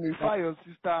 Refer your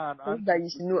sister and auntie. That you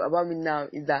should know about me now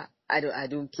is that I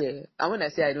don't care. And when I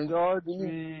say I don't judge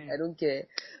me, I don't care.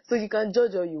 So you can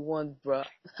judge all you want, bro.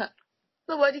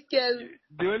 Nobody cares.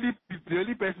 The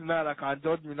only person now that can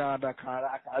judge me now that can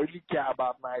really care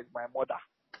about my mother.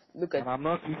 Look at I'm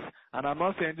not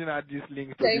sending her this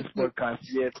link to this podcast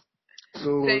yet.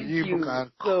 So you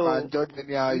can judge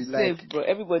me how you like. Safe, bro.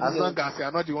 Everybody as knows. long as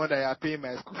you're not the one that you're paying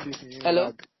my school fees in.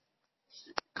 Hello?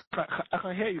 I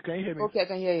can hear you. Can you hear me? Okay, I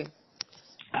can hear you.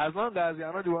 As long as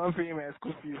you're not the one paying my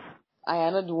school fees. I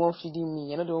am not the one feeding me.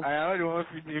 You're not the one. I am not the one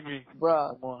feeding me.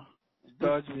 Bro.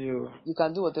 Judge me. You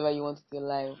can do whatever you want to your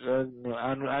life.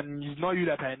 And it's not you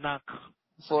that I knock.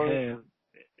 For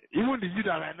even the you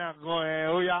that I knock, go,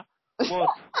 oh yeah, what?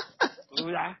 Oh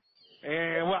yeah,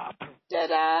 what happened?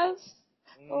 Deadass.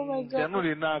 Oh my God. They're not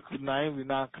the knock, naive the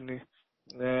knock.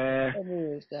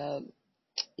 Anyways,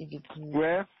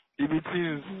 if it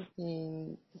is,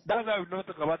 that's why we don't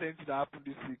talk about anything that happened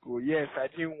this week. Oh yes, I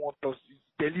didn't want us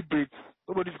to deliberate.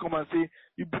 Nobody's come and say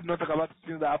you did not talk about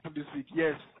things that happened this week.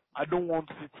 Yes, I don't want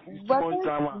it. It's too much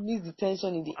drama. Release the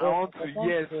tension in the air. I want to,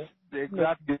 yes,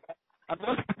 exactly. I'm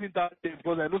not putting that there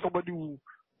because I know somebody will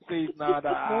say it now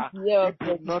that you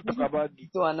did not talk about it.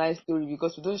 So a nice story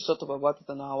because we don't shut up about it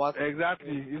on our WhatsApp.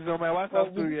 Exactly. It's on my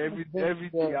WhatsApp story every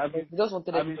day. I've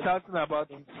been shouting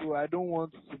about it, so I don't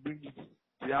want to bring it.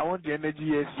 I want the energy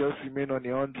here to just remain on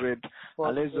 100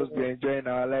 and let's just be enjoying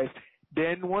our life.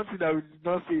 Then one thing that we did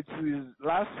not say too is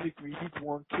last week we hit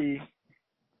 1K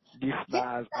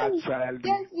listeners actually.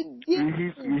 We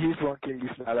hit 1K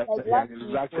listeners actually. It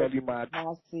was actually mad.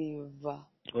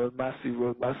 It was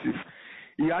massive.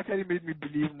 It actually made me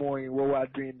believe more in what we're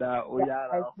doing now.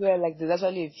 I swear, like there's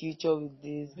actually a future with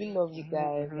this. We love you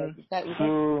guys. Like we can't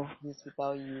do this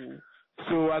without you.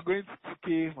 So we're going to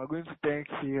 2K, we're going to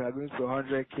 10K, we're going to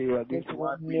 100K, we're going to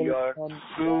 1 million.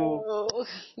 So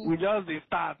we just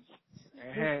start.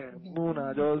 Moon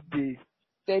and just be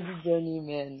steady journey,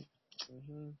 man.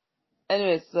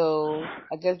 Anyway, so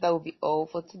I guess that will be all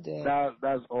for today.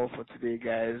 That's all for today,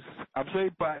 guys. I'm sorry,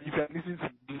 but if you're listening to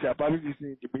this, you're probably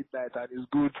listening in the midnight and it's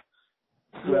good.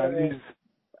 So at least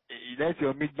let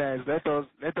your midnight. Let us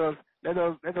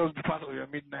be part of your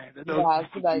midnight. So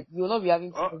that you'll not be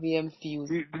having 2 p.m. feels.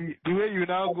 The way you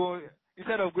now go,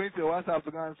 instead of going to WhatsApp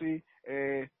to go and say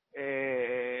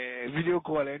video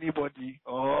call anybody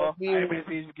or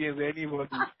iMessage gives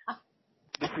anybody.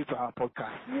 Listen to our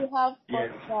podcast. We have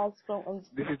podcasts from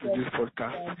listen to this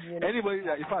podcast. Anybody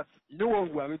that, in fact, you know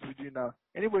what we are going to do now?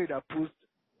 Anybody that posts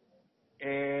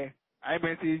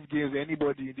iMessage gives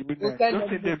anybody in the midnight, just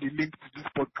send them the link to this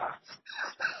podcast.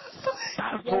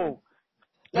 That's all.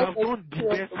 You have done the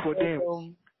best for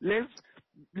them.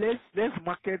 Let's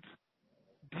market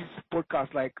this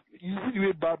podcast like you see the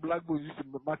way Black Boys used to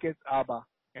market ABBA.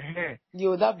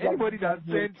 Anybody that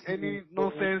sends any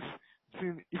nonsense. If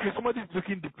you're somebody somebody's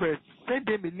looking depressed, send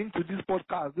them a link to this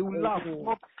podcast. They will laugh.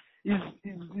 It's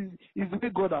the way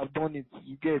God has done it.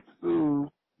 You get so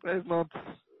let's not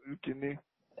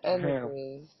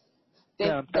Anyways,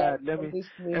 I'm tired. Let me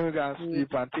go and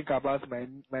sleep and think about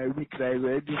my week that is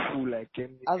already full. Like as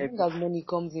long as money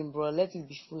comes in, bro, let it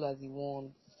be full as you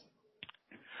want.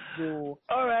 So,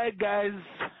 all right, guys.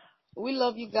 We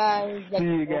love you guys. See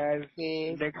you guys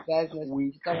next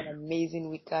week. Have an amazing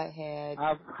week ahead.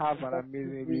 Have an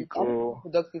amazing week.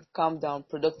 Productive, calm down.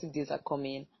 Productive days are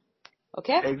coming.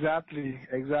 Okay? Exactly.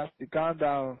 Calm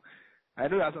down. I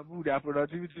know that some people, their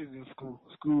productivity is in school.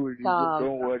 School is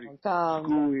don't worry.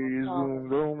 School is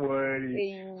don't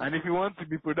worry. And if you want to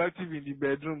be productive in the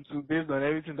bedroom too, based on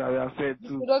everything that we have said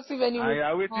too, productive anyway. And you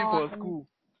are waiting for school.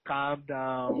 Calm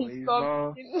down.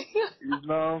 It's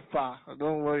not far.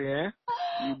 Don't worry,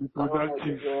 You'll be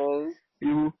productive.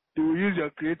 You will use your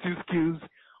creative skills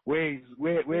where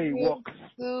it works.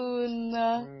 Soon.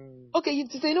 Okay, you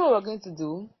know what we're going to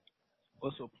do?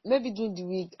 What's up? Maybe during the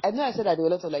week. I know I said that there were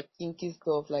a lot of like kinky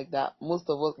stuff like that. Most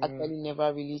of us actually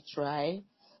never really try.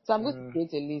 So I'm going to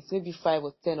create a list, maybe 5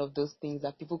 or 10 of those things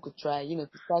that people could try, to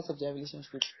spice up their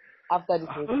relationship after this.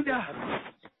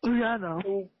 No.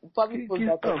 So probably post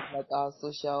that on like our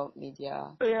social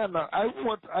media. No. I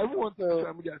want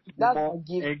social media to be more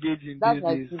engaging. That's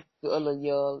my gift to all of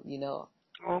y'all,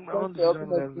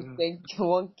 Thank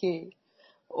you.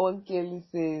 1K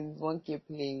listens, 1K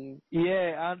plays.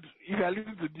 Yeah, and if you are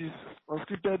listening to this,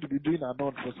 Unscripted will be doing a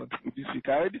non for some people this week.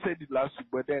 I already said it last week,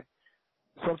 but then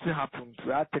something happened.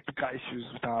 We had technical issues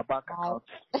with our bank account.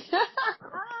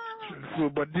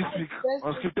 But this week,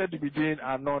 Unscripted will be doing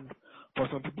a non for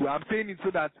some people. I'm saying it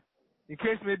so that in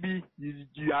case maybe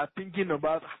you are thinking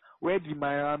about where did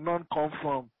my non come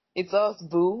from, It's us,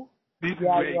 boo. This is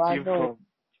where it came from.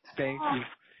 Thank you.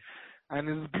 And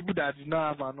it's people that do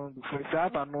not have Anon before. If you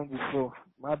have Anon before,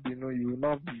 maybe no, you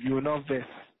will not vex.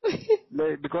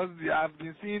 Because I've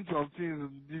been seeing some things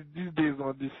these days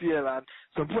on the CL, and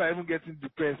some people are even getting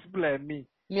depressed. People like me.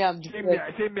 Me, I'm depressed.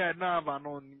 I don't have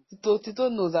Anon. Tito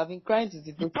knows. I've been crying to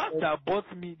Tito. The part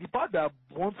that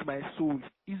wants my soul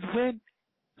is when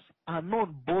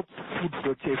Anon bought food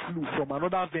for Cheflu from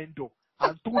another vendor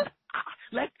and told,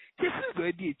 like, Cheflu is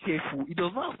already a chef. He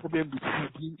does not have problem with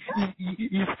food.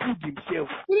 He's food himself.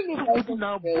 People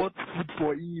now bought food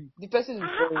for him. The person is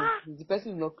boring. The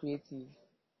person is not creative.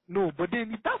 No, but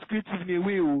then that's creative in a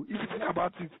way. If you think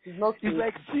about it, it's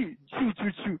like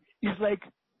chew. It's like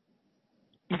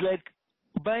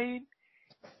buying.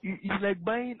 It's like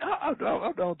buying. How do I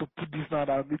want to put this now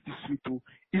that make this sweet?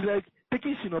 It's like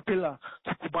taking Shinopela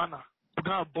to Cubana to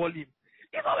go and ball him.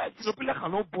 It's not like Shinopela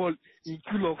cannot ball in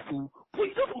Kulok, but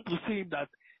you just want to say him that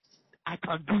I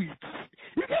can do it.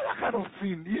 You get that kind of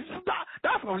thing.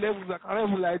 That's some levels I can't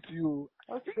even lie to you.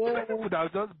 Okay. People would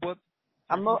have just bought.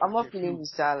 I'm not feeling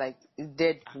Musa like it's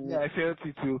dead to me. Yeah, I felt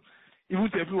it too. Even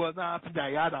Tefu was not happy that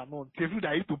he had Anon. Tefu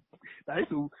that used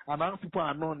to announce people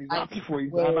Anon is happy for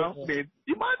his announcement.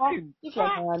 Imagine. If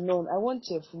you're Anon, I want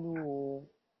Tefu.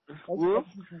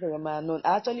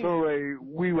 Actually, don't worry.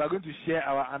 We were going to share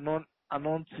our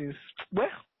Anon things. Well,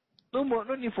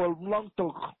 no need for long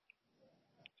talk.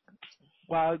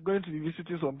 We are going to be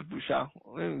visiting some people, shall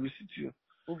we? When we visit you.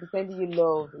 We'll be sending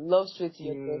you love straight to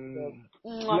your throat.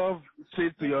 Love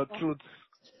straight to your throat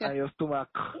and your stomach.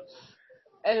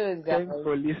 Anyways, guys. Thanks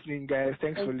for listening, guys.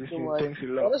 Thanks for listening. Thanks a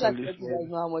lot for listening. You guys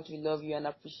know how much we love you and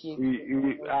appreciate you.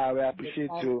 We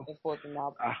appreciate you.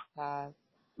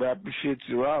 We appreciate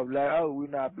you. Wow, like how we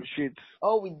not appreciate?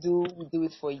 All we do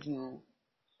it for you.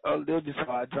 Although this is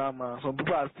our drama, some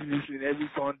people are still listening every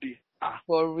Sunday.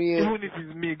 For real. Even if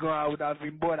it's me, I would have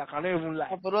been born. I cannot even lie.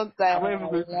 I'm not tired. I'm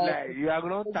even going to lie. You are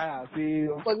not tired. Say,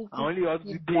 I only have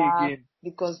to day again.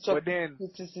 The construction. But then,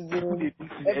 people they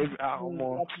listen every hour.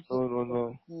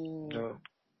 No.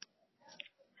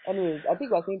 Anyways, I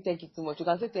think we're saying thank you too much. You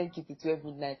can say thank you to 12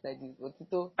 midnight like this. But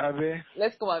Tito,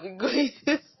 let's come and be going.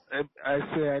 I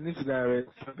say I need to direct.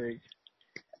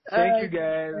 Thank you,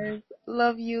 guys.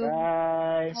 Love you.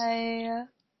 Bye. Bye.